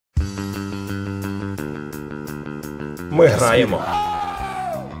Ми граємо.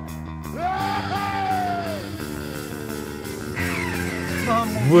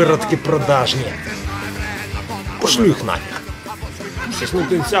 Виродки продажні. Пошлю їх нафіг. Сісну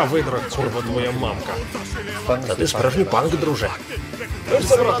кінця видра, курва твоя мамка. Та ти справжній панк, друже.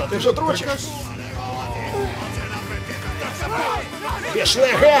 Ось брата, ти вже тручиш? Пішли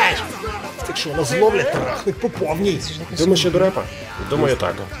геть! Якщо нас зловлять, трахнуть по повній. Думаєш, що до репа? Думаю,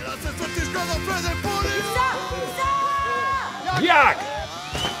 так. Як?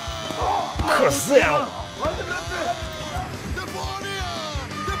 Козел!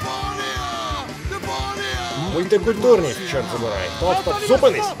 Мультикультурність, чорт забирай. Стоп,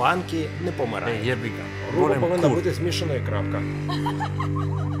 зупинись! Панки не помирає. Група повинна бути змішаною, крапка.